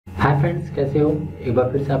Friends, कैसे हो। एक बार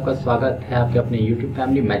फिर से आपका स्वागत है आपके अपने YouTube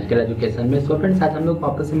फैमिली मैजिकल एजुकेशन में। सो फ्रेंड्स, आज हम लोग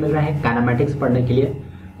वापस से मिल रहे हैं काइनेमैटिक्स पढ़ने के लिए।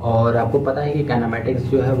 और आपको पता है कि काइनेमैटिक्स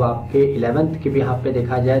जो है वो आपके 11th के भी हाफ पे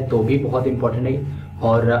देखा जाए तो भी बहुत इंपॉर्टेंट है,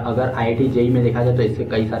 और अगर IIT JEE में देखा जाए तो इससे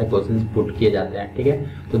कई सारे क्वेश्चंस पुट किए जाते हैं। ठीक है,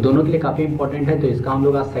 तो दोनों के लिए काफ़ी इंपॉर्टेंट है। तो इसका हम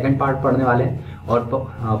लोग आज सेकंड पार्ट पढ़ने वाले हैं। और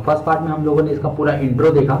फर्स्ट पार्ट में हम लोगों ने इसका पूरा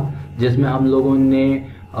इंट्रो देखा, जिसमें हम लोगों ने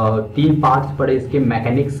 3 पार्ट्स पढ़े इसके,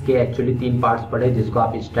 मैकेनिक्स के एक्चुअली 3 पार्ट्स पढ़े, जिसको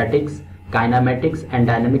आप स्टैटिक्स, काइनेमैटिक्स एंड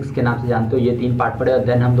डायनेमिक्स के नाम से जानते हो। ये 3 पार्ट पढ़े। और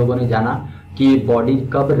देन हम लोगों ने जाना कि बॉडी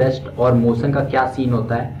कब रेस्ट और मोशन का क्या सीन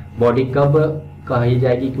होता है, बॉडी कब कही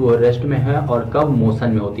जाएगी कि वो रेस्ट में है और कब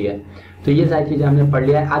मोशन में होती है। तो ये सारी चीजें हमने पढ़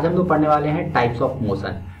लिया है। आज हम लोग पढ़ने वाले हैं टाइप्स ऑफ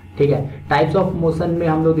मोशन। ठीक है, टाइप्स ऑफ मोशन में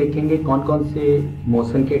हम लोग देखेंगे कौन कौन से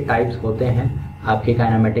मोशन के टाइप्स होते हैं आपके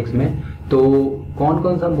काइनेमैटिक्स में। तो कौन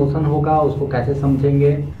कौन सा मोशन होगा उसको कैसे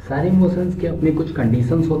समझेंगे, सारे मोशंस के अपने कुछ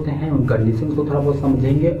कंडीशंस होते हैं, उन कंडीशंस को थोड़ा बहुत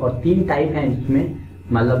समझेंगे। और 3 टाइप हैं इसमें,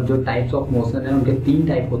 मतलब जो टाइप्स ऑफ मोशन है उनके 3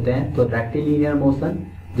 टाइप होते हैं। तो रेक्टिलिनियर मोशन,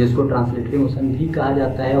 जिसको ट्रांसलेटरी मोशन भी कहा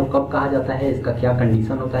जाता है, और कब कहा जाता है, इसका क्या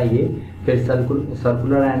कंडीशन होता है ये। फिर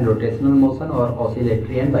सर्कुलर एंड रोटेशनल मोशन और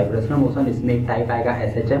ऑसिलेटरी एंड वाइब्रेशनल मोशन, इसमें एक टाइप आएगा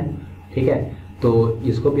SHM। ठीक है, तो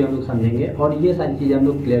इसको भी हम लोग समझेंगे और ये सारी चीजें हम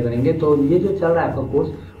लोग क्लियर करेंगे। तो ये जो चल रहा है आपका कोर्स,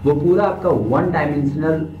 वो पूरा आपका 1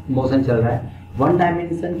 डायमेंशनल मोशन चल रहा है। 1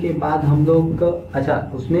 डायमेंशन के बाद हम लोग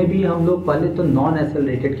उसमें भी हम लोग पहले तो नॉन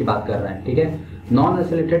एक्सेलरेटेड की बात कर रहे हैं। ठीक है, नॉन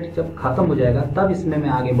एक्सेलरेटेड जब खत्म हो जाएगा तब इसमें मैं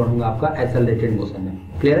आगे बढ़ूंगा आपका एक्सेलरेटेड मोशन में।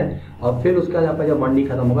 क्लियर है। और फिर उसके बाद आपका जब 1D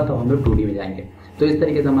खत्म होगा तो हम लोग 2D में जाएंगे। तो इस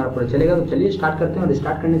तरीके से हमारा पूरा चलेगा। तो चलिए स्टार्ट करते हैं। और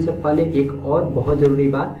स्टार्ट करने से पहले एक और बहुत जरूरी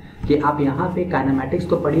बात कि आप यहाँ पे काइनेमैटिक्स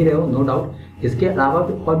तो पढ़ ही रहे हो, नो डाउट। इसके अलावा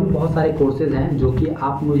भी और भी बहुत सारे कोर्सेज हैं जो कि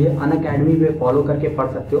आप मुझे अनअकैडमी पे फॉलो करके पढ़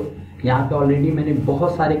सकते हो। यहाँ पे ऑलरेडी मैंने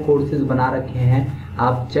बहुत सारे कोर्सेज बना रखे हैं,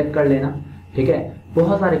 आप चेक कर लेना। ठीक है,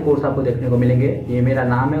 बहुत सारे कोर्स आपको देखने को मिलेंगे। ये मेरा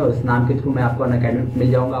नाम है और इस नाम के थ्रू मैं आपको अनअकैडमी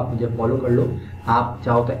मिल जाऊंगा, आप मुझे फॉलो कर लो। आप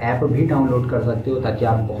चाहो तो ऐप भी डाउनलोड कर सकते हो ताकि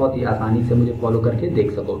आप बहुत ही आसानी से मुझे फॉलो करके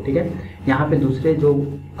देख सको। ठीक है, यहाँ पे दूसरे जो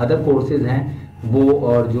अदर कोर्सेज हैं वो,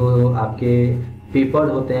 और जो आपके पेपर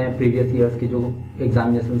होते हैं प्रीवियस ईयर्स के जो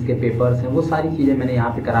एग्जामिनेशंस के पेपर्स हैं, वो सारी चीज़ें मैंने यहाँ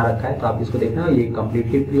पे करा रखा है। तो आप इसको देखना, ये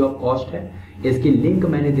कम्प्लीटली फ्री ऑफ कॉस्ट है। इसकी लिंक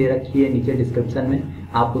मैंने दे रखी है नीचे डिस्क्रिप्शन में,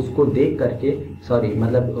 आप उसको देख करके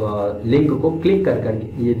लिंक को क्लिक कर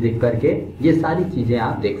करके ये देख करके ये सारी चीज़ें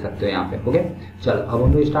आप देख सकते हो यहाँ पे। ओके, चलो अब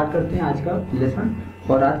हम लोग स्टार्ट करते हैं आज का लेसन।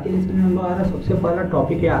 और आज के लेसन में हम लोग आ रहा है, सबसे पहला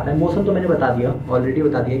टॉपिक ये आता है मोशन। तो मैंने बता दिया, ऑलरेडी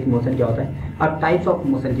बता दिया कि मोशन क्या होता है। अब टाइप्स ऑफ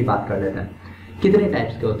मोशन की बात कर लेते हैं, कितने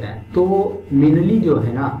टाइप्स के होते हैं। तो मेनली जो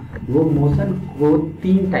है ना, वो मोशन को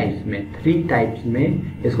 3 टाइप्स में, 3 टाइप्स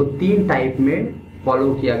में, इसको 3 टाइप में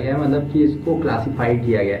फॉलो किया गया है, मतलब कि इसको क्लासिफाइड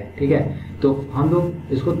किया गया है। ठीक है, तो हम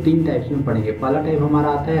लोग इसको 3 टाइप्स में पढ़ेंगे। पहला टाइप हमारा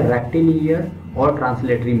आता है रेक्टिलिनियर और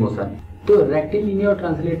ट्रांसलेटरी मोशन। तो रेक्टिलिनियर और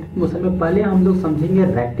ट्रांसलेटरी मोशन में पहले हम लोग समझेंगे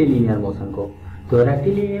रेक्टिलिनियर मोशन को। तो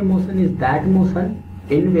rectilinear motion is that motion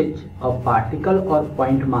in which a particle और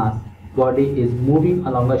point mass body is moving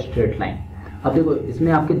along a straight line. अब देखो,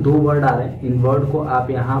 इसमें आपके 2 वर्ड आ रहे हैं। इन वर्ड को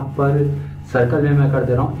आप यहाँ पर सर्कल में मैं कर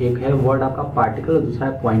दे रहा हूँ। एक है वर्ड आपका पार्टिकल और दूसरा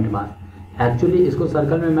है पॉइंट मास। एक्चुअली इसको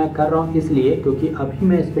सर्कल में मैं कर रहा हूँ इसलिए क्योंकि अभी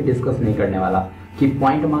मैं इस पर डिस्कस नहीं करने वाला कि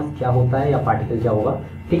पॉइंट मास क्या होता है या पार्टिकल क्या होगा।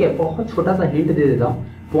 ठीक है, बहुत छोटा सा हिंट दे देता हूँ।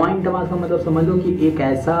 पॉइंट मास का मतलब समझ लो कि एक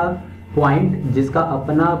ऐसा पॉइंट जिसका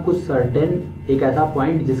अपना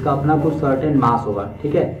कुछ सर्टेन मास होगा।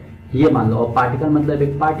 ठीक है, ये मान लो। और पार्टिकल मतलब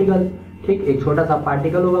एक पार्टिकल, ठीक, एक छोटा सा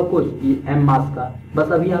पार्टिकल होगा कुछ m मास का,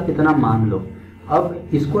 बस अभी आप इतना मान लो। अब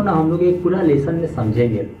इसको ना हम लोग एक पूरा लेसन में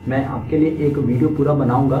समझेंगे। मैं आपके लिए एक वीडियो पूरा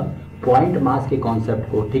बनाऊंगा पॉइंट मास के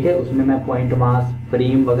कॉन्सेप्ट को। ठीक है, उसमें मैं पॉइंट मास,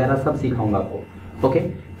 फ्रेम वगैरह सब सिखाऊंगा आपको। ओके,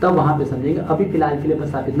 तब वहां पे समझेंगे। अभी फिलहाल के लिए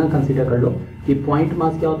बस आप इतना कंसीडर कर लो कि पॉइंट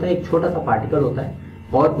मास क्या होता है, एक छोटा सा पार्टिकल होता है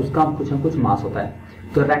और उसका कुछ न कुछ मास होता है।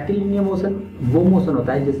 तो रेक्टिलिनियर मोशन वो मोशन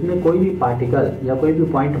होता है जिसमें कोई भी पार्टिकल या कोई भी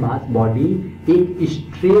पॉइंट मास बॉडी एक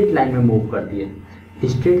स्ट्रेट लाइन में मूव करती है।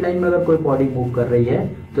 स्ट्रेट लाइन में अगर कोई बॉडी मूव कर रही है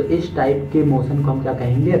तो इस टाइप के मोशन को हम क्या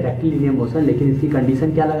कहेंगे, रेक्टिलिनियर मोशन। लेकिन इसकी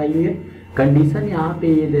कंडीशन क्या लगाई हुई है, कंडीशन यहाँ पे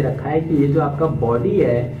ये दे रखा है कि ये जो आपका बॉडी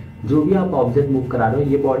है, जो भी आप ऑब्जेक्ट मूव करा रहे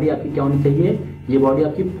हो, ये बॉडी आपकी क्या होनी चाहिए, ये बॉडी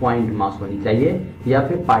आपकी पॉइंट मास होनी चाहिए या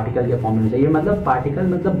फिर पार्टिकल के फॉर्म में होनी चाहिए। मतलब पार्टिकल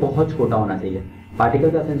मतलब बहुत छोटा होना चाहिए। पार्टिकल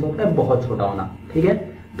का सेंस होता है बहुत छोटा होना। ठीक है,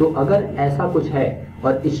 तो अगर ऐसा कुछ है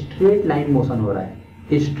और स्ट्रेट लाइन मोशन हो रहा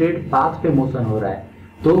है, स्ट्रेट पाथ पे मोशन हो रहा है,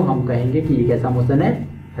 तो हम कहेंगे कि ये कैसा मोशन है,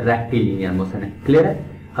 रेक्टिलिनियर मोशन है। क्लियर है।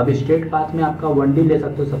 अब स्ट्रेट पाथ में आपका 1D ले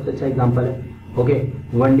सकते हो, सबसे अच्छा एग्जांपल है। ओके,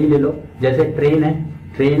 1D ले लो। जैसे ट्रेन है,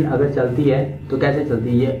 ट्रेन अगर चलती है तो कैसे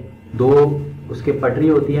चलती है, 2 उसके पटरी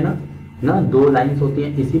होती है ना, 2 लाइंस होती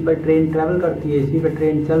हैं, इसी पर ट्रेन ट्रेवल करती है, इसी पर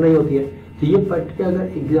ट्रेन चल रही होती है। तो ये पटरी अगर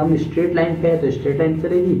एकदम स्ट्रेट लाइन पे है तो स्ट्रेट लाइन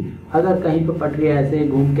चलेगी, अगर कहीं पे पटरी ऐसे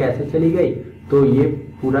घूम के ऐसे चली गई तो ये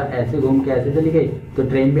पूरा ऐसे घूम के ऐसे चली गई तो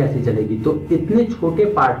ट्रेन भी ऐसे चलेगी। तो इतने छोटे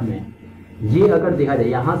पार्ट में ये अगर देखा जाए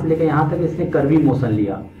यहाँ से लेकर यहाँ तक इसने कर्वी मोशन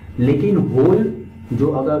लिया, लेकिन होल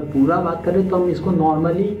जो अगर पूरा बात करें तो हम इसको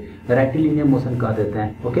नॉर्मली रेक्टिलिनियर मोशन कर देते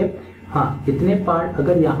हैं। ओके हाँ, इतने पार्ट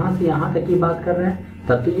अगर यहाँ से यहाँ तक की बात कर रहे हैं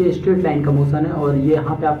तब तो ये स्ट्रेट लाइन का मोशन है, और ये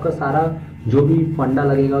यहाँ पे आपका सारा जो भी फंडा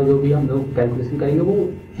लगेगा, जो भी हम लोग कैलकुलेशन करेंगे वो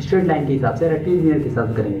स्ट्रेट लाइन के हिसाब से, रेक्टिलिनियर के हिसाब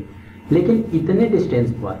से करेंगे। लेकिन इतने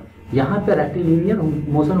डिस्टेंस पर यहाँ पे रेक्टिलिनियर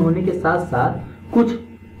मोशन होने के साथ साथ कुछ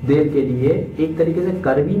देर के लिए एक तरीके से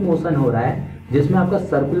कर्वी मोशन हो रहा है, जिसमें आपका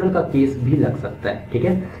सर्कुलर का केस भी लग सकता है। ठीक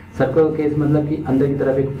है, सर्कुलर केस मतलब कि अंदर की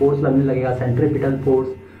तरफ एक फोर्स लगने लगेगा, सेंट्रीपिटल फोर्स,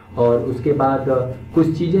 और उसके बाद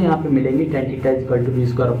कुछ चीज़ें यहाँ पे मिलेंगी, tan θ =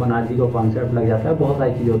 v² का कॉन्सेप्ट लग जाता है, बहुत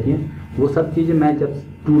सारी चीज़ें होती हैं। वो सब चीज़ें मैं जब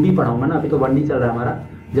 2D पढ़ाऊंगा ना, अभी तो 1D चल रहा है हमारा,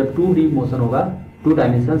 जब 2D मोशन होगा, 2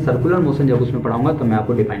 डायमेंशन सर्कुलर मोशन जब उसमें पढ़ाऊंगा तो मैं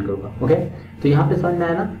आपको डिफाइन करूंगा। ओके, तो यहाँ पे समझ में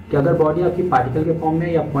आया ना कि अगर बॉडी आपकी पार्टिकल के फॉर्म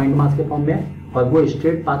में या पॉइंट मास के फॉर्म में है और वो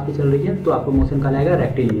स्ट्रेट पाथ पे चल रही है तो आपको मोशन कहलाएगा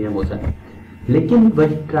रेक्टिलिनियर मोशन। लेकिन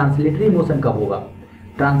वही ट्रांसलेटरी मोशन कब होगा?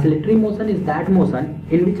 Translatory motion is that motion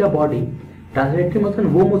in which a body, translatory motion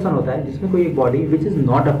वो मोशन होता है जिसमें कोई एक body which is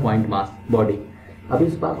not a point mass body. अब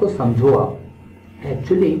इस बात को समझो आप,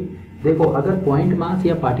 एक्चुअली देखो अगर पॉइंट मास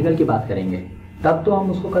या पार्टिकल की बात करेंगे तब तो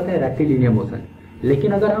हम उसको कहते हैं रेक्टिलिनियर मोशन।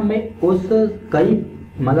 लेकिन अगर हमें उस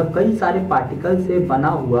कई सारे पार्टिकल से बना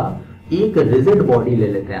हुआ एक रिजिड बॉडी ले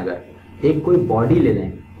लेते हैं, अगर एक कोई बॉडी ले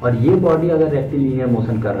लें और ये बॉडी अगर रेक्टिलिनियर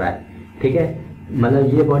मोशन कर रहा है, ठीक है,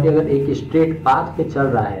 मतलब ये बॉडी अगर एक स्ट्रेट पाथ पे चल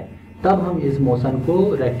रहा है, तब हम इस मोशन को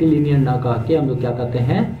रेक्टिलिनियर ना कह के हम लोग क्या कहते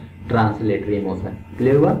हैं, ट्रांसलेटरी मोशन।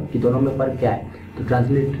 क्लियर हुआ कि दोनों में फर्क क्या है? तो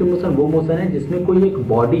ट्रांसलेटरी मोशन वो मोशन है जिसमें कोई एक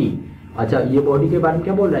बॉडी, अच्छा ये बॉडी के बारे में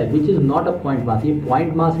क्या बोल रहा है, which is not a point mass, ये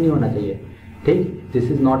पॉइंट मास नहीं होना चाहिए, ठीक,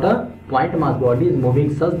 this is not a point mass body is moving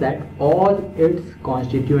such that all it's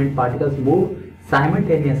constituent particles move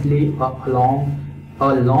simultaneously along a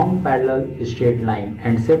long parallel straight line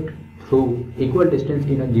and shift through equal distance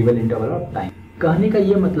in a given interval of time। कहने का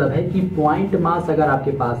ये मतलब है कि point mass अगर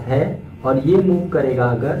आपके पास है और ये मूव करेगा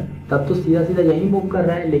अगर, तब तो सीधा सीधा यही मूव कर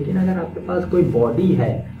रहा है। लेकिन अगर आपके पास कोई बॉडी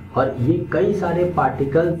है और ये कई सारे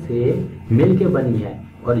पार्टिकल से मिल के बनी है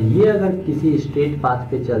और ये अगर किसी स्ट्रेट पाथ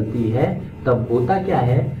पे चलती है, तब होता क्या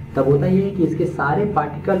है, तब होता ये है कि इसके सारे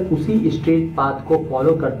पार्टिकल उसी स्ट्रेट पाथ को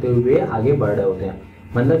फॉलो करते हुए आगे बढ़ रहे होते हैं।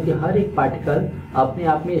 मतलब कि हर एक पार्टिकल अपने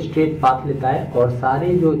आप में स्ट्रेट पाथ लेता है और सारे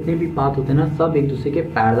जो इतने भी पाथ होते हैं ना, सब एक दूसरे के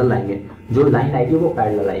पैरेलल आएंगे, जो लाइन आएगी वो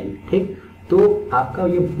पैरेलल आएगी। ठीक, तो आपका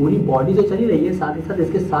ये पूरी बॉडी जो चली रही है, साथ ही साथ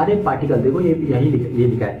इसके सारे पार्टिकल, देखो ये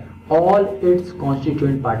लिखा है ऑल इट्स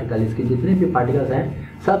कॉन्स्टिट्यूएंट पार्टिकल, इसके जितने भी पार्टिकल्स हैं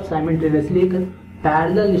सब साइमल्टेनियसली एक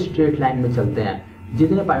पैरेलल स्ट्रेट लाइन में चलते हैं।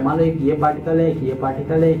 जितने मान लो एक ये पार्टिकल है, एक ये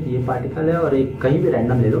पार्टिकल है, एक ये पार्टिकल है, और एक कहीं भी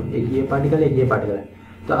रैंडम ले लो, एक ये पार्टिकल है, एक ये पार्टिकल है।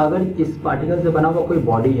 तो अगर इस पार्टिकल से बना हुआ कोई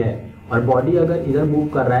बॉडी है और बॉडी अगर इधर मूव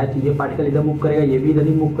कर रहा है तो ये पार्टिकल इधर मूव करेगा, ये भी इधर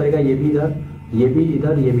ही मूव करेगा, ये भी इधर, ये भी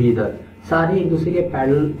इधर, ये भी इधर, सारे एक दूसरे के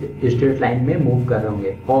पैरेलल स्ट्रेट लाइन में मूव कर रहे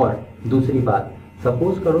होंगे। और दूसरी बात,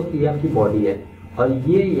 सपोज करो कि ये आपकी बॉडी है और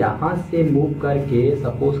ये यहाँ से मूव करके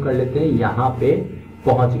सपोज कर लेते हैं यहाँ पे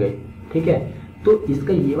पहुँच गई, ठीक है, तो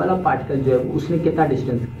इसका ये वाला पार्टिकल जो है उसने कितना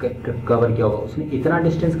डिस्टेंस कवर किया होगा, उसने इतना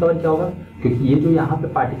डिस्टेंस कवर किया होगा, क्योंकि ये जो यहाँ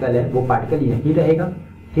पे पार्टिकल है वो पार्टिकल यहीं रहेगा।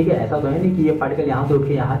 ठीक है, ऐसा तो है नहीं कि ये पार्टिकल यहाँ से उठ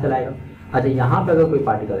के यहाँ चलाएगा। अच्छा, यहाँ पे अगर कोई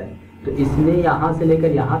पार्टिकल है तो इसने यहाँ से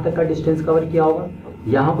लेकर यहाँ तक का डिस्टेंस कवर किया होगा,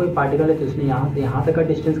 यहाँ कोई पार्टिकल है तो इसने यहाँ से यहाँ तक का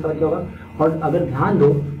डिस्टेंस कवर किया होगा। और अगर ध्यान दो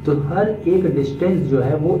तो हर एक डिस्टेंस जो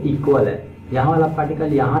है वो इक्वल है, यहाँ वाला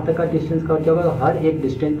पार्टिकल यहाँ तक का डिस्टेंस कवर किया होगा, तो हर एक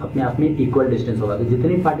डिस्टेंस अपने आप में इक्वल डिस्टेंस होगा। तो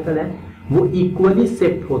जितने पार्टिकल हैं वो इक्वली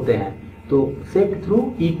शिफ्ट होते हैं, तो shift through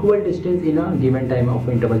equal distance in a given time of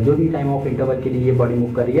interval, जो भी टाइम ऑफ इंटरवल के लिए ये बॉडी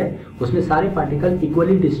मूव कर रही है उसमें सारे पार्टिकल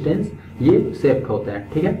इक्वली डिस्टेंस ये शिफ्ट होते हैं।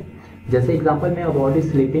 ठीक है, जैसे एग्जांपल में, a body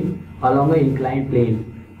sleeping along a inclined plane,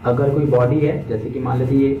 अगर कोई बॉडी है, जैसे कि मान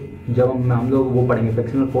लेते ये जब हम लोग वो पढ़ेंगे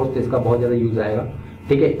फ्रिक्शनल फोर्स, तो इसका बहुत ज़्यादा यूज आएगा।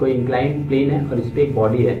 ठीक है, कोई इंक्लाइंड प्लेन है और इस पर एक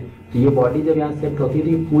बॉडी है, तो ये बॉडी जब यहाँ शिफ्ट होती है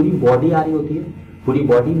तो ये पूरी बॉडी आ रही होती है, पूरी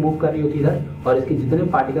बॉडी मूव कर रही होती है इधर, और इसके जितने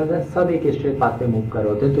पार्टिकल्स हैं सब एक स्ट्रेट पाथ पे मूव कर रहे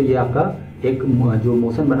होते हैं। तो ये आपका एक जो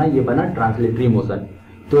मोशन बना, ये बना ट्रांसलेटरी मोशन।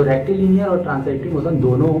 तो रेक्टिलिनियर और ट्रांसलेटरी मोशन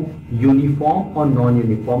दोनों यूनिफॉर्म और नॉन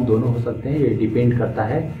यूनिफॉर्म दोनों हो सकते हैं, ये डिपेंड करता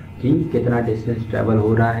है कि कितना डिस्टेंस ट्रेवल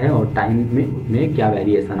हो रहा है और टाइम में क्या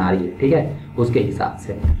वेरिएशन आ रही है। ठीक है, उसके हिसाब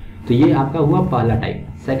से। तो ये आपका हुआ पहला टाइप।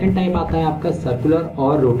 सेकंड टाइप आता है आपका सर्कुलर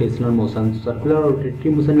और रोटेशनल मोशन। सर्कुलर और रोटेटरी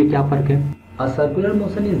मोशन में क्या फर्क है? A circular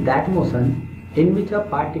motion is that motion in which a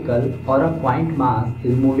particle or a point mass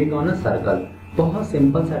is moving on a circle। बहुत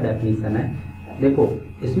सिंपल सा डेफिनेशन है। देखो,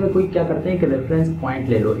 इसमें कोई क्या करते हैं, एक रेफरेंस पॉइंट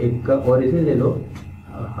ले लो, एक ओरिजिन ले लो,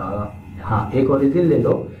 हाँ एक ओरिजिन ले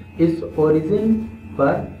लो। इस ओरिजिन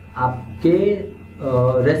पर आपके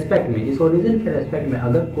रेस्पेक्ट में, इस ओरिजिन के रेस्पेक्ट में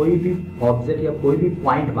अगर कोई भी ऑब्जेक्ट या कोई भी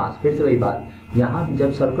पॉइंट मास, फिर से वही बात, यहाँ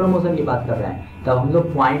जब सर्कुलर मोशन की बात कर रहे हैं तब हम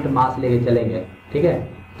लोग पॉइंट मास लेके चलेंगे, ठीक है।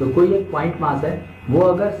 तो कोई एक पॉइंट मास है, वो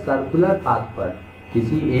अगर सर्कुलर पाथ पर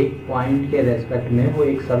किसी एक पॉइंट के रेस्पेक्ट में वो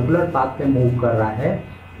एक सर्कुलर पाथ पे मूव कर रहा है,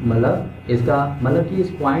 मतलब इसका मतलब कि इस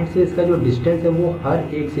पॉइंट से इसका जो डिस्टेंस है वो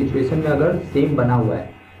हर एक सिचुएशन में अगर सेम बना हुआ है,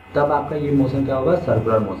 तब आपका ये मोशन क्या होगा,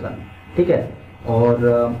 सर्कुलर मोशन, ठीक है।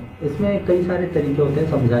 और इसमें कई सारे तरीके होते हैं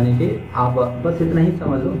समझाने के, आप बस इतना ही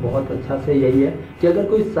समझ लो बहुत अच्छा से। यही है कि अगर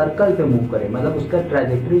कोई सर्कल पे मूव करे, मतलब उसका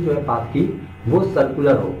ट्रैजेक्टरी जो है पाथ की वो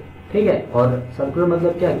सर्कुलर हो, ठीक है। और सर्कुलर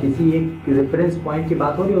मतलब क्या, किसी एक रेफरेंस पॉइंट की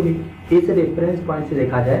बात हो रही होगी, इस रेफरेंस पॉइंट से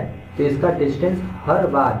देखा जाए तो इसका डिस्टेंस हर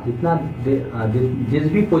बार जितना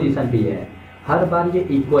जिस भी पोजीशन पे है हर बार ये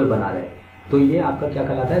इक्वल बना रहे, तो ये आपका क्या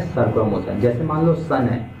कहलाता है, सर्कुलर मोशन। जैसे मान लो सन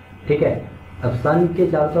है, ठीक है, अब सन के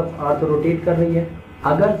चारों तरफ अर्थ रोटेट कर रही है,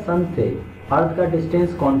 अगर सन से अर्थ का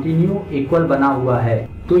डिस्टेंस कंटिन्यू इक्वल बना हुआ है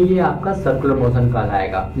तो ये आपका सर्कुलर मोशन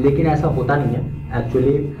कहलाएगा। लेकिन ऐसा होता नहीं है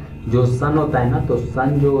एक्चुअली। जो सन होता है ना, तो सन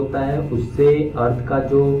जो होता है उससे अर्थ का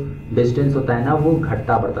जो डिस्टेंस होता है ना वो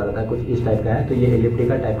घटता बढ़ता रहता है, कुछ इस टाइप का है। तो ये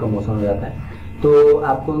एलिप्टिकल टाइप का मोशन हो जाता है। तो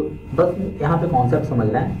आपको बस यहाँ पे कॉन्सेप्ट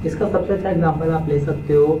समझना है। इसका सबसे अच्छा एग्जांपल आप ले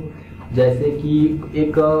सकते हो, जैसे कि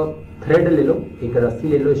एक थ्रेड ले लो, एक रस्सी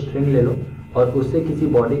ले लो, स्ट्रिंग ले लो, और उससे किसी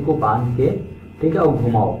बॉडी को बांध के, ठीक है, और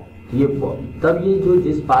घुमाओ, ये तब ये जो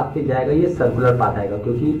जिस पाथ पे जाएगा ये सर्कुलर पाथ आएगा,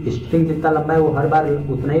 क्योंकि स्ट्रिंग जितना लंबा है वो हर बार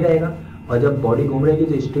उतना ही रहेगा, और जब बॉडी घूम रहेगी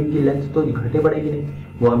तो स्ट्रिंग की लेंथ तो घटे बढ़ेगी नहीं,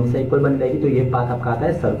 वो हमेशा इक्वल बनी रहेगी। तो ये पाथ आपका आता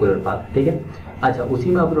है सर्कुलर पाथ, ठीक है। अच्छा, उसी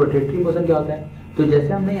में अब रोटेटरी मोशन क्या होता है, तो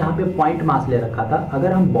जैसे हमने यहाँ पे पॉइंट मास ले रखा था,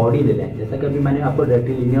 अगर हम बॉडी ले लें, जैसा कि अभी मैंने आपको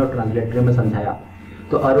रेक्टिलिनियर और ट्रांसलेटरी में समझाया,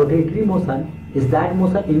 तो अ rotatory motion is that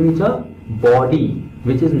motion in which a body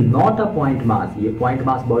which is not a point mass, ये पॉइंट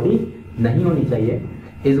मास बॉडी नहीं होनी चाहिए,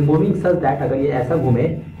 इज मूविंग सच दैट, अगर ये ऐसा घूमे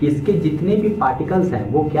कि इसके जितने भी पार्टिकल्स हैं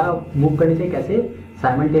वो क्या मूव करने चाहिए, कैसे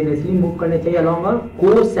साइमल्टेनियसली मूव करने चाहिए अलोंग अ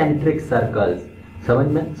कोसेंट्रिक सर्कल्स। समझ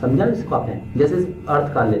में समझा इसको आपने। जैसे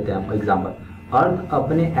अर्थ का लेते हैं हम एग्जांपल, अर्थ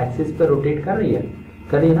अपने एक्सिस पे रोटेट कर रही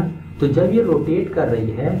है ना, तो जब ये रोटेट कर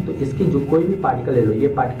रही है तो इसकी जो कोई भी पार्टिकल ले लो, ये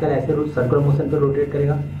पार्टिकल ऐसे सर्कुलर मोशन पे रोटेट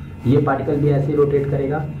करेगा, ये पार्टिकल भी ऐसे रोटेट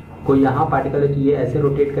करेगा, कोई यहाँ पार्टिकल है तो ये ऐसे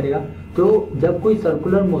रोटेट करेगा। तो जब कोई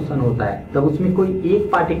सर्कुलर मोशन होता है तब उसमें कोई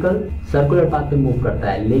एक पार्टिकल सर्कुलर पाथ पे मूव करता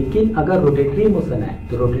है, लेकिन अगर रोटेटरी मोशन है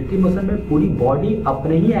तो रोटेटरी मोशन में पूरी बॉडी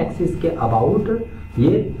अपने ही एक्सिस के अबाउट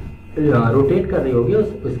ये रोटेट कर रही होगी,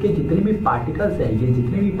 उसके जितने भी पार्टिकल्स हैं, ये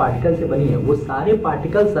जितने भी पार्टिकल से बनी है वो सारे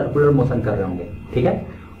पार्टिकल सर्कुलर मोशन कर रहे होंगे, ठीक है।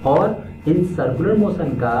 और इन सर्कुलर मोशन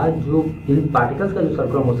का जो, इन पार्टिकल्स का जो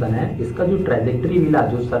सर्कुलर मोशन है, इसका जो ट्रैजेक्टरी मिला,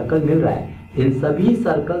 जो सर्कल मिल रहा है, इन सभी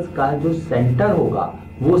सर्कल्स का जो सेंटर होगा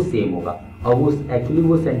वो सेम होगा, और वो एक्चुअली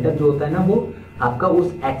वो सेंटर जो होता है ना वो आपका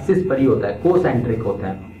उस एक्सिस पर ही होता है, कोसेंट्रिक होता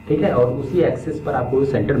है, ठीक है। और उसी एक्सिस पर आपको वो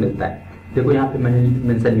सेंटर मिलता है। देखो यहाँ पे मैंने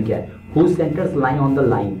मेंशन किया है, whose centres line on the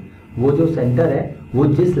line, वो जो सेंटर है वो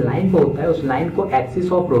जिस लाइन पर होता है उस लाइन को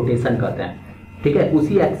एक्सिस ऑफ रोटेशन कहते हैं, ठीक है।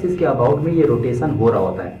 उसी एक्सिस के अबाउट में ये रोटेशन हो रहा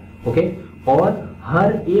होता है, ओके। और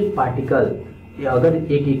हर एक पार्टिकल अगर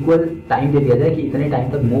एक इक्वल टाइम दे दिया जाए कि इतने टाइम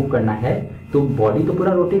तक मूव करना है, तो बॉडी तो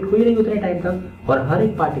पूरा रोटेट हो ही रही उतने टाइम तक, और हर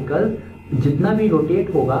एक पार्टिकल जितना भी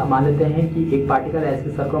रोटेट होगा, मान लेते हैं कि एक पार्टिकल ऐसे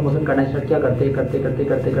सर्कुलर मोशन करना स्टार्ट किया, करते करते करते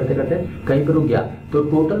करते करते करते कहीं पर रुक गया, तो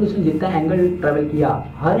टोटल उसने जितना एंगल ट्रेवल किया,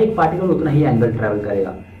 हर एक पार्टिकल उतना ही एंगल ट्रेवल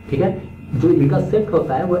करेगा, ठीक है। जो इनका शिफ्ट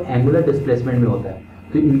होता है वो एंगुलर डिस्प्लेसमेंट में होता है,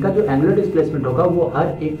 तो इनका जो एंगुलर डिस्प्लेसमेंट होगा वो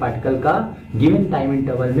हर एक पार्टिकल का गिवन टाइम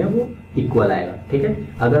इंटरवल में वो इक्वल आएगा, ठीक है।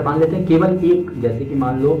 अगर मान लेते हैं केवल एक, जैसे कि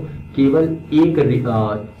मान लो केवल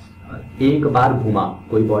एक बार घूमा,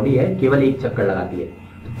 कोई बॉडी है केवल एक चक्कर लगाती है,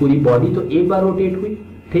 तो पूरी बॉडी तो एक बार रोटेट हुई,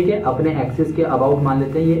 ठीक है, अपने एक्सिस के अबाउट मान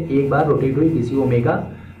लेते हैं ये एक बार रोटेट हुई किसी ओमेगा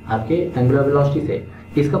आपके एंगुलर वेलोसिटी से।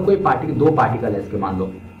 इसका कोई पार्टिकल, दो पार्टिकल है इसके, मान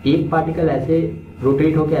लो एक पार्टिकल ऐसे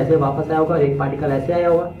रोटेट होकर ऐसे वापस आया होगा और एक पार्टिकल ऐसे आया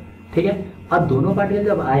होगा, ठीक है। अब दोनों पार्टिकल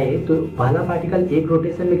जब आए तो पहला पार्टिकल एक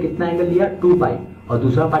रोटेशन में कितना एंगल लिया, 2 पाई, और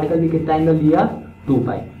दूसरा पार्टिकल भी कितना एंगल लिया, 2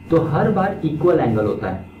 पाई। तो हर बार इक्वल एंगल होता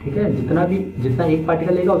है, ठीक है। जितना एक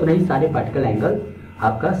पार्टिकल लेगा उतना ही सारे पार्टिकल एंगल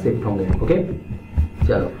आपका शिफ्ट होंगे, ओके।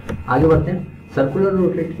 चलो आगे बढ़ते हैं। Circular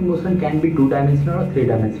rotatory motion can be 2 dimensional और 3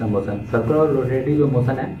 डायमेंशनल मोशन। सर्कुलर रोटेटरी जो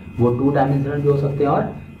मोशन है वो 2 डायमेंशनल भी हो सकते हैं और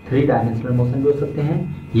 3 डायमेंशनल मोशन भी हो सकते हैं।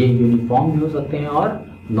 ये यूनिफॉर्म भी हो सकते हैं और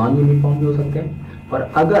नॉन यूनिफॉर्म भी हो सकते हैं।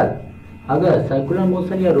 और अगर सर्कुलर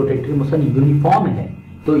मोशन या रोटेटरी मोशन यूनिफॉर्म है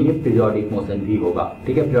तो ये पीरियोडिक मोशन भी होगा,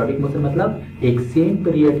 ठीक है। पीरियोडिक मोशन मतलब एक सेम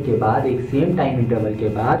पीरियड के बाद, एक सेम टाइम इंटरवल के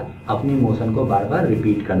बाद अपनी मोशन को बार बार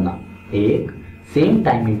रिपीट करना। एक सेम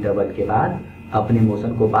टाइम इंटरवल के बाद अपने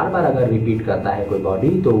मोशन को बार बार अगर रिपीट करता है कोई बॉडी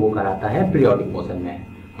तो वो कराता है पीरियोडिक मोशन में।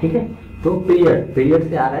 ठीक है, तो पीरियड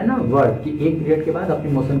से आ रहा है ना वर्ड कि एक पीरियड के बाद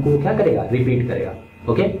अपने मोशन को क्या करेगा, रिपीट करेगा।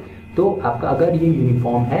 ओके, तो आपका अगर ये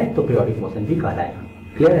यूनिफॉर्म है तो पीरियोडिक मोशन भी कहलाएगा।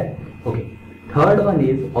 क्लियर है? Okay, third one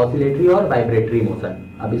is oscillatory और वाइब्रेटरी मोशन।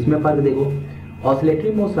 अब इसमें फर्क देखो,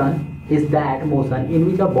 oscillatory motion is that motion in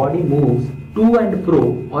which a body moves to and fro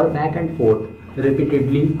और back and fourth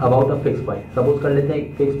repeatedly about a fix point. Suppose कर लेते हैं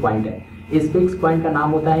एक फिक्स पॉइंट है, इस फिक्स पॉइंट का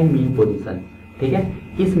नाम होता है मीन पोजीशन। ठीक है,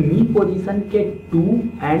 इस मीन पोजीशन के टू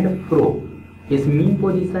एंड फ्रो, इस मीन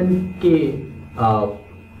पोजीशन के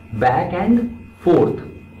बैक एंड फोर्थ,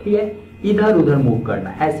 ठीक है, इधर उधर मूव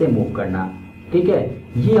करना, ऐसे मूव करना। ठीक है,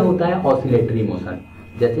 ये होता है ऑसिलेटरी मोशन।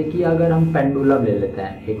 जैसे कि अगर हम पेंडुलम ले लेते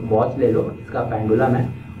हैं, एक वॉच ले लो, इसका पेंडुलम है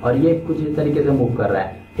और ये कुछ इस तरीके से मूव कर रहा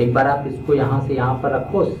है। एक बार आप इसको यहाँ से यहाँ पर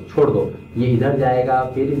रखो, छोड़ दो, ये इधर जाएगा,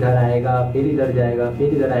 फिर इधर आएगा, फिर इधर जाएगा,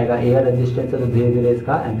 फिर इधर आएगा। एयर रेजिस्टेंस है तो धीरे धीरे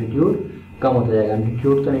इसका एम्पलीट्यूड कम होता जाएगा।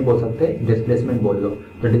 एम्पलीट्यूड तो नहीं बोल सकते, डिस्प्लेसमेंट बोल दो,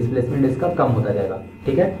 तो डिस्प्लेसमेंट इसका कम होता जाएगा।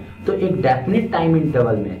 ठीक है, तो एक डेफिनेट टाइम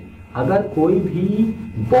इंटरवल में अगर कोई भी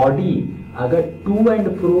बॉडी अगर to and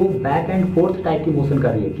fro back and fourth type की मोशन कर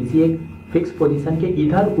रही है, किसी एक फिक्स पोजीशन के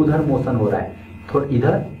इधर उधर मोशन हो रहा है, थोड़ा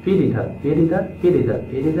इधर फिर इधर फिर इधर फिर इधर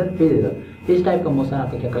फिर इधर फिर इधर, इस टाइप का मोशन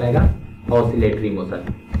आपका क्या कहलाएगा, ऑसिलेटरी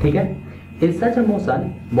मोशन। ठीक है, इन सच a motion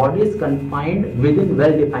body is confined with in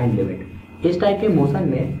well defined limit. इस टाइप के मोशन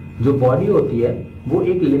में जो बॉडी होती है वो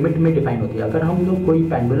एक लिमिट में डिफाइन होती है। अगर हम लोग कोई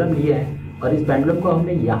पेंडुलम लिए हैं और इस पेंडुलम को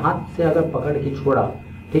हमने यहाँ से अगर पकड़ के छोड़ा,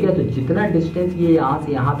 ठीक है, तो जितना डिस्टेंस ये यहाँ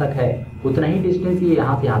से यहाँ तक है उतना ही डिस्टेंस ये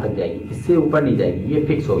यहाँ से यहाँ तक जाएगी, इससे ऊपर नहीं जाएगी, ये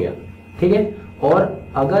फिक्स हो गया। ठीक है,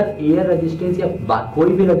 और अगर एयर रेजिस्टेंस या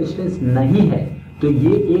कोई भी रेजिस्टेंस नहीं है तो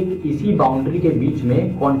ये एक इसी बाउंड्री के बीच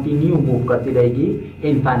में कंटिन्यू मूव करती रहेगी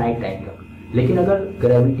इनफाइनाइट टाइम तक। लेकिन अगर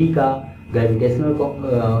ग्रेविटी का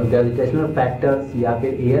ग्रेविटेशनल फैक्टर्स या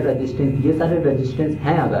फिर एयर रेजिस्टेंस, ये सारे रेजिस्टेंस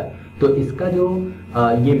हैं अगर, तो इसका जो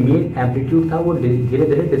ये मेन एम्पलीट्यूड था वो धीरे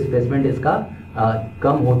धीरे डिस्प्लेसमेंट इसका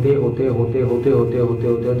कम होते होते होते होते होते होते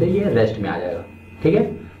होते होते ये रेस्ट में आ जाएगा। ठीक है,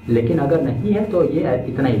 लेकिन अगर नहीं है तो ये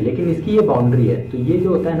इतना ही, लेकिन इसकी ये बाउंड्री है, तो ये जो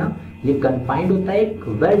होता है ना ये कन्फाइंड होता है एक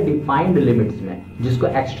वेल डिफाइंड लिमिट्स में, जिसको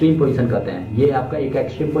एक्सट्रीम पोजीशन कहते हैं। ये आपका एक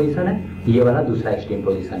एक्सट्रीम पोजीशन है, ये वाला दूसरा एक्सट्रीम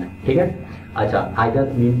पोजीशन है। ठीक है, अच्छा,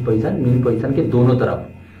 आइदर मीन पोजीशन के दोनों तरफ।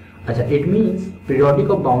 अच्छा, it means periodic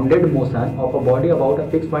of bounded motion of a body about a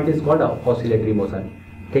fix point is called oscillatory motion.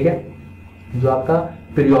 ठीक है, जो आपका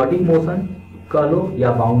पीरियोडिक मोशन कह लो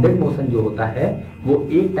या बाउंडेड मोशन जो होता है वो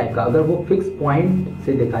एक टाइप का, अगर वो फिक्स पॉइंट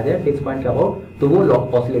से देखा जाए, फिक्स पॉइंट के अबाउट, तो वो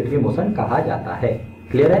ऑसिलेटरी मोशन कहा जाता है।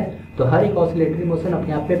 क्लियर है? तो हर एक ऑसिलेटरी मोशन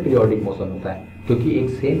अपने आप में पीरियोडिक मोशन होता है, क्योंकि एक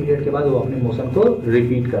सेम पीरियड के बाद वो अपने मोशन को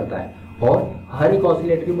रिपीट करता है। और हर एक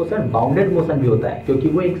ऑसिलेटरी मोशन बाउंडेड मोशन भी होता है, क्योंकि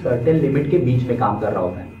वो एक सर्टेन लिमिट के बीच में काम कर रहा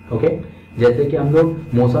होता है। ओके, जैसे कि हम लोग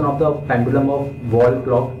motion of the pendulum of wall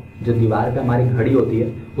clock, जो दीवार पे हमारी घड़ी होती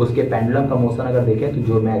है, उसके पेंडुलम का मोशन अगर देखें तो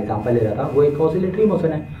जो मैं एग्जांपल ले रहा था वो एक ऑसिलेटरी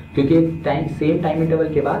मोशन है, क्योंकि एक सेम टाइम इंटरवल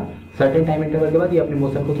के बाद, सर्टेन टाइम इंटरवल के बाद ये अपने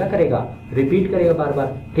मोशन को क्या करेगा, रिपीट करेगा बार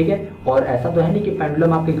बार। ठीक है, और ऐसा तो है नहीं कि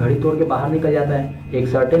पेंडुलम आपकी घड़ी तोड़ के बाहर निकल जाता है, एक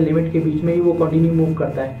सर्टेन लिमिट के बीच में ही वो कंटिन्यू मूव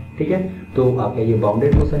करता है। ठीक है, तो आपका ये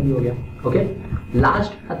बाउंडेड मोशन भी हो गया। ओके,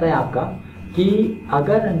 लास्ट आता है आपका कि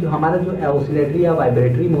अगर जो हमारा जो ऑसिलेटरी या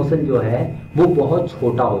वाइब्रेटरी मोशन जो है वो बहुत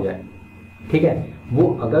छोटा हो जाए, ठीक है, वो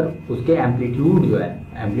अगर उसके एम्पलीट्यूड जो है,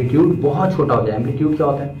 एम्पलीट्यूड बहुत छोटा हो जाए। एम्पलीट्यूड क्या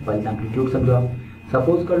होता है, पहले एम्पलीट्यूड समझो आप।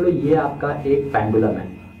 सपोज कर लो ये आपका एक पेंडुलम है,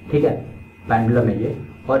 ठीक है, पेंडुलम है ये,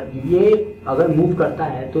 और ये अगर मूव करता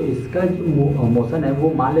है तो इसका जो मोशन है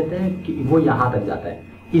वो मान लेते हैं कि वो यहाँ तक जाता है,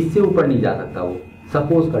 इससे ऊपर नहीं जा सकता वो,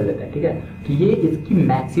 सपोज कर लेते हैं। ठीक है, तो ये इसकी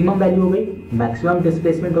मैक्सिमम वैल्यू हो गई, मैक्सिमम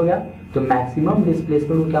डिस्प्लेसमेंट हो गया। तो मैक्सिमम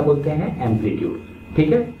डिस्प्लेसमेंट को क्या बोलते हैं, एम्पलीट्यूड।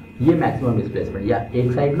 ठीक है, ये मैक्सिमम डिस्प्लेसमेंट, या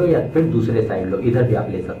एक साइड लो या फिर दूसरे साइड लो, इधर भी आप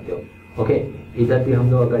ले सकते हो। ओके, इधर भी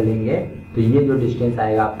हम लोग अगर लेंगे तो ये जो डिस्टेंस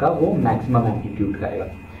आएगा आपका वो मैक्सिमम एम्पलीट्यूड का आएगा।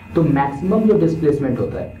 तो मैक्सिमम जो डिस्प्लेसमेंट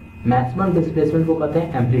होता है, मैक्सिमम डिस्प्लेसमेंट को कहते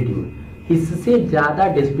हैं एम्पलीट्यूड। इससे ज्यादा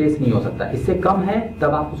डिस्प्लेस नहीं हो सकता, इससे कम है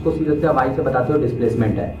तब आप उसको सीधे वाई से बताते हो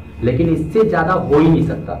डिस्प्लेसमेंट है, लेकिन इससे ज्यादा हो ही नहीं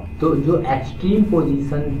सकता। तो जो एक्सट्रीम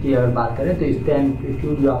पोजीशन की अगर बात करें तो इससे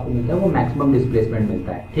एम्पलीट्यूड जो आपको मिलता है वो मैक्सिमम डिस्प्लेसमेंट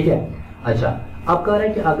मिलता है। ठीक है, अच्छा, अब कह रहे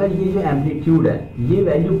हैं कि अगर ये जो एम्पलीट्यूड है ये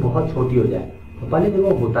वैल्यू बहुत छोटी हो जाए तो पहले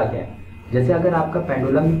देखो होता क्या है। जैसे अगर आपका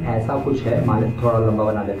पेंडुलम ऐसा कुछ है, मान लेते थोड़ा लंबा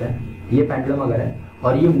बना लेते हैं, ये पेंडुलम अगर है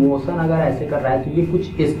और ये मोशन अगर ऐसे कर रहा है तो ये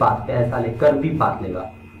कुछ इस पाथ पे ऐसा कर्व भी पाथ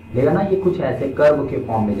लेगा ना, ये कुछ ऐसे कर्व के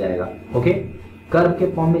फॉर्म में जाएगा। ओके, कर्व के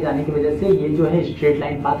फॉर्म में जाने की वजह से ये जो है स्ट्रेट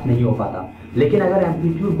लाइन पाथ नहीं हो पाता। लेकिन अगर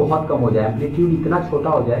एम्पलीट्यूड बहुत कम हो जाए, एम्पलीट्यूड इतना छोटा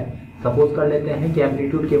हो जाए सपोज कर लेते हैं कि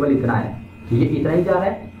एम्पलीट्यूड केवल इतना है, ये इतना ही जा रहा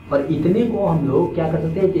है, और इतने को हम लोग क्या कर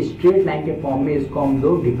सकते हैं, एक स्ट्रेट लाइन के फॉर्म में इसको हम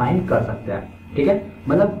लोग डिफाइन कर सकते हैं। ठीक है,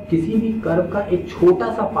 मतलब किसी भी कर्व का एक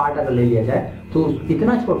छोटा सा पार्ट अगर ले लिया जाए तो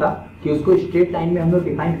इतना छोटा कि उसको स्ट्रेट लाइन में हम लोग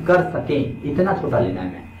डिफाइन कर सकें, इतना छोटा लेना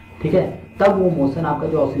है। ठीक है, तब वो मोशन आपका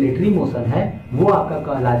जो ऑसिलेटरी मोशन है वो आपका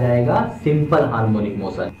कहला जाएगा सिंपल हार्मोनिक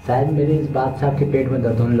मोशन। शायद मेरे इस बात से आपके पेट में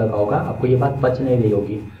दर्द होने लगा होगा, आपको ये बात पच नहीं रही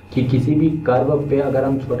होगी कि किसी भी कर्व पे अगर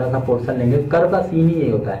हम छोटा सा पोर्शन लेंगे, कर्व का सीन ही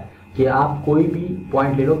यही होता है कि आप कोई भी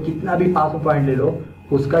पॉइंट ले लो, कितना भी पास में पॉइंट ले लो,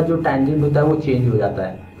 उसका जो टेंजेंट होता है वो चेंज हो जाता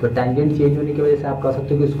है। तो टेंजेंट चेंज होने की वजह से आप कह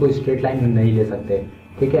सकते हो कि उसको स्ट्रेट लाइन में नहीं ले सकते।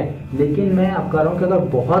 ठीक है, लेकिन मैं आप कह रहा हूँ कि अगर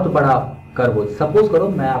बहुत बड़ा कर्व हो, सपोज करो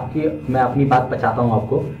मैं अपनी बात पचाता हूँ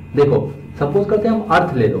आपको। देखो सपोज करते हैं हम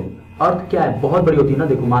अर्थ ले लो, अर्थ क्या है, बहुत बड़ी होती है ना।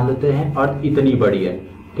 देखो मान लेते हैं अर्थ इतनी बड़ी है,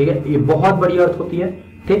 ठीक है, ये बहुत बड़ी अर्थ होती है।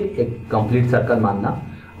 ठीक, एक कंप्लीट सर्कल मानना।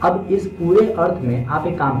 अब इस पूरे अर्थ में आप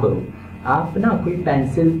एक काम करो, आप ना कोई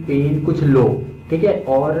पेंसिल पेन कुछ लो, ठीक है,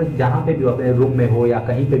 और जहाँ पे भी अपने रूम में हो या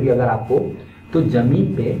कहीं पे भी अगर आपको, तो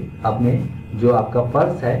जमीन पे अपने जो आपका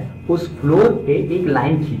फर्श है उस फ्लोर पे एक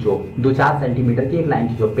लाइन खींचो, 2-4 सेंटीमीटर की एक लाइन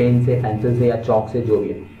खींचो, पेन से, पेंसिल से या चौक से, जो भी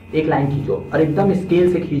है, एक लाइन खींचो और एकदम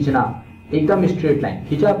स्केल से खींचना, एकदम स्ट्रेट लाइन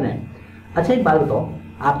खींचा आपने। अच्छा एक बात बताओ,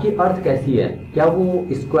 आपकी अर्थ कैसी है, क्या वो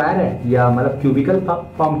स्क्वायर है या मतलब क्यूबिकल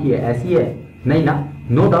फॉर्म की है, ऐसी है? नहीं ना,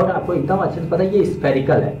 नो डाउट आपको एकदम अच्छे से पता है ये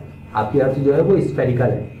स्फेरिकल है, आपकी अर्थ जो है वो स्फेरिकल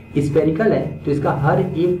है। स्फेरिकल है तो इसका हर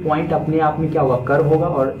एक पॉइंट अपने आप में क्या होगा, कर्व होगा,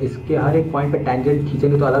 और इसके हर एक पॉइंट पे टेंजेंट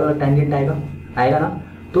खींचेंगे तो अलग अलग टेंजेंट आएगा ना।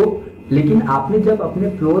 तो लेकिन आपने जब अपने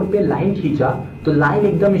फ्लोर पे लाइन खींचा तो लाइन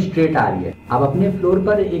एकदम स्ट्रेट आ रही है, आप अपने फ्लोर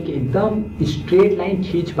पर एक एकदम स्ट्रेट लाइन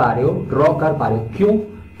खींच पा रहे हो, ड्रॉ कर पा रहे हो। क्यों?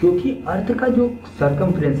 क्योंकि अर्थ का जो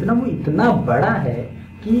सरकमफ्रेंस है ना वो इतना बड़ा है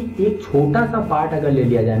कि एक छोटा सा पार्ट अगर ले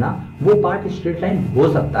लिया जाए ना, वो पार्ट स्ट्रेट लाइन हो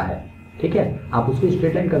सकता है। ठीक है, आप उसको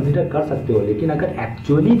स्ट्रेट लाइन कंसीडर कर सकते हो, लेकिन अगर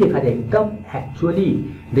एक्चुअली देखा जाए, एकदम एक्चुअली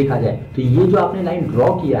देखा जाए, तो ये जो आपने लाइन ड्रॉ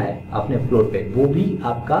किया है अपने फ्लोर पे, वो भी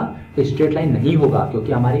आपका स्ट्रेट लाइन नहीं होगा,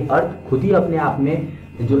 क्योंकि हमारी अर्थ खुद ही अपने आप में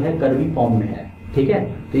जो है कर्वी फॉर्म में है। ठीक है,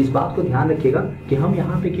 तो इस बात को ध्यान रखिएगा कि हम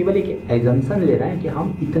यहाँ पे केवल एक एजम्पशन ले रहे हैं कि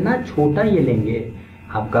हम इतना छोटा ये लेंगे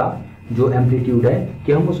आपका जो एम्पलीट्यूड है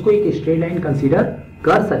कि हम उसको एक स्ट्रेट लाइन कंसीडर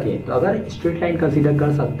कर सके। तो अगर स्ट्रेट लाइन कंसीडर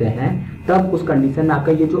कर सकते हैं तब उस कंडीशन में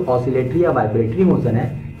आपका ये जो ऑसिलेटरी या वाइब्रेटरी मोशन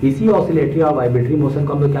है, इसी ऑसिलेटरी और वाइब्रेटरी मोशन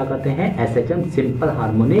को हम लोग क्या कहते हैं, एसएचएम सिंपल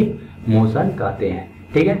हार्मोनिक मोशन कहते हैं।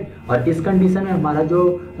 ठीक है, और इस कंडीशन में हमारा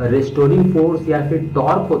जो रेस्टोरिंग फोर्स या फिर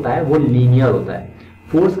टॉर्क होता है वो लीनियर होता है।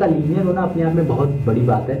 फोर्स का लीनियर होना अपने आप में बहुत बड़ी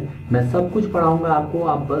बात है। मैं सब कुछ पढ़ाऊंगा आपको,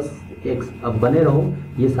 आप बस अब बने रहो,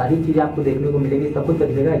 ये सारी चीजें आपको देखने को मिलेंगी, सब कुछ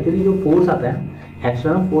करिएगा। एक्चुअली जो फोर्स आता है,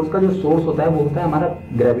 एक्सटर्नल फोर्स का जो सोर्स होता है वो होता है हमारा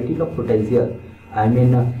ग्रेविटी का पोटेंशियल। आई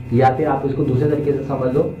मीन या फिर आप इसको दूसरे तरीके से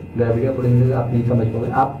समझ लो, ग्रेविटी का पोटेंशियल आप नहीं समझ पाओगे,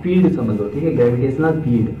 आप फील्ड समझ लो। ठीक है, ग्रेविटेशनल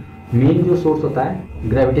फील्ड मेन जो सोर्स होता है।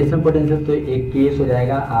 ग्रेविटेशनल पोटेंशियल तो एक केस हो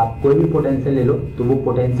जाएगा, आप कोई भी पोटेंशियल ले लो तो वो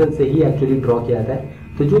पोटेंशियल से ही एक्चुअली ड्रॉ किया जाता है।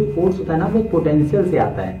 तो जो फोर्स होता है ना वो पोटेंशियल से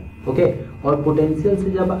आता है। ओके, और पोटेंशियल से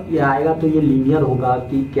जब ये आएगा तो ये लीनियर होगा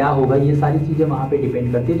कि क्या होगा, ये सारी चीजें वहां पे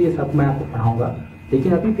डिपेंड करती है। ये सब मैं आपको पढ़ाऊंगा,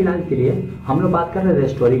 लेकिन अभी फिलहाल के लिए हम लोग बात कर रहे हैं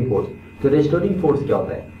रेस्टोरिंग फोर्स। तो रेस्टोरिंग फोर्स क्या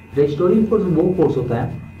होता है? रेस्टोरिंग फोर्स वो फोर्स होता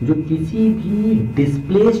है जो किसी भी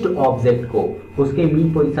डिस्प्लेस्ड ऑब्जेक्ट को उसके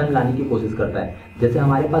मीन पोजीशन में लाने की कोशिश करता है। जैसे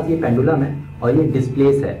हमारे पास ये पेंडुलम है और ये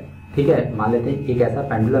डिस्प्लेस है। ठीक है, मान लेते हैं एक ऐसा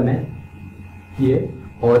पेंडुलम है ये,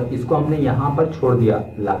 और इसको हमने यहाँ पर छोड़ दिया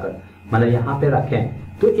लाकर, मतलब यहाँ पे रखें,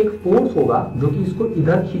 तो एक फोर्स होगा जो कि इसको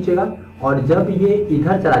इधर खींचेगा, और जब ये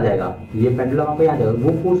इधर चला जाएगा, ये पेंडुलम आपको यहाँ जाएगा,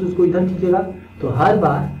 वो फोर्स उसको इधर खींचेगा। तो हर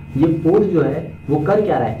बार ये फोर्स जो है वो कर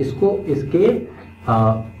क्या रहा है, इसको इसके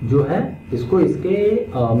जो है इसको इसके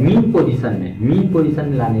मीन पोजीशन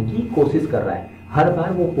में लाने की कोशिश कर रहा है। हर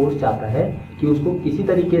बार वो फोर्स चाहता है कि उसको किसी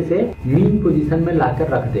तरीके से मीन पोजीशन में लाकर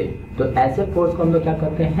रख दे। तो ऐसे फोर्स को हम लोग क्या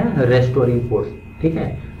कहते हैं, रेस्टोरिंग फोर्स। ठीक है,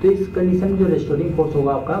 तो इस कंडीशन में जो रेस्टोरिंग फोर्स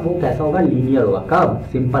होगा आपका वो कैसा होगा, लीनियर होगा। कब?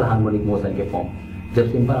 सिंपल हार्मोनिक मोशन के फॉर्म।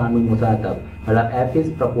 जब सिंपल हार्मोनिक मोशन है तब, मतलब F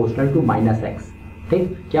is proportional to -x।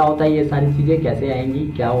 ठीक, क्या होता है, ये सारी चीजें कैसे आएंगी,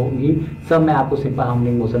 क्या होंगी, सब मैं आपको सिंपल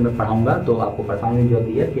हार्मोनिक मोशन में पढ़ाऊंगा, तो आपको परेशानी जो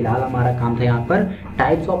होती है। फिलहाल हमारा काम था यहाँ पर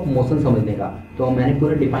टाइप्स ऑफ मोशन समझने का, तो मैंने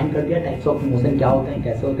पूरा डिफाइन कर दिया टाइप्स ऑफ मोशन क्या होते हैं,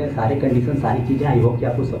 कैसे होते हैं, सारे कंडीशन, सारी चीजें। आई होप कि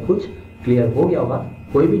आपको सब कुछ क्लियर हो गया होगा।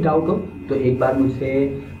 कोई भी डाउट हो तो एक बार मुझसे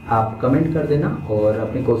आप कमेंट कर देना और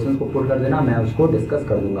अपने क्वेश्चन को पुट कर देना, मैं उसको डिस्कस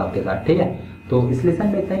कर दूंगा आपके साथ। ठीक है, तो इस लेसन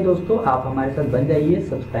में इतना ही दोस्तों, आप हमारे साथ बन जाइए,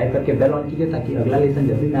 सब्सक्राइब करके बेल ऑन कीजिए ताकि अगला लेसन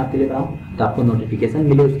जब भी मैं आपके लिए बनाऊँ तो आपको नोटिफिकेशन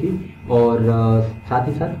मिले उसकी। और साथ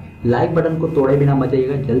ही साथ लाइक बटन को तोड़े बिना मत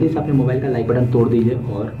जाइएगा, जल्दी से अपने मोबाइल का लाइक बटन तोड़ दीजिए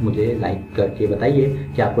और मुझे लाइक करके बताइए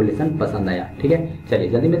कि आपको लेसन पसंद आया। ठीक है, चलिए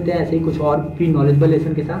जल्दी मिलते हैं ऐसे ही कुछ और भी नॉलेजेबल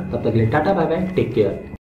लेसन के साथ। तब तक के लिए tata bye bye, take care.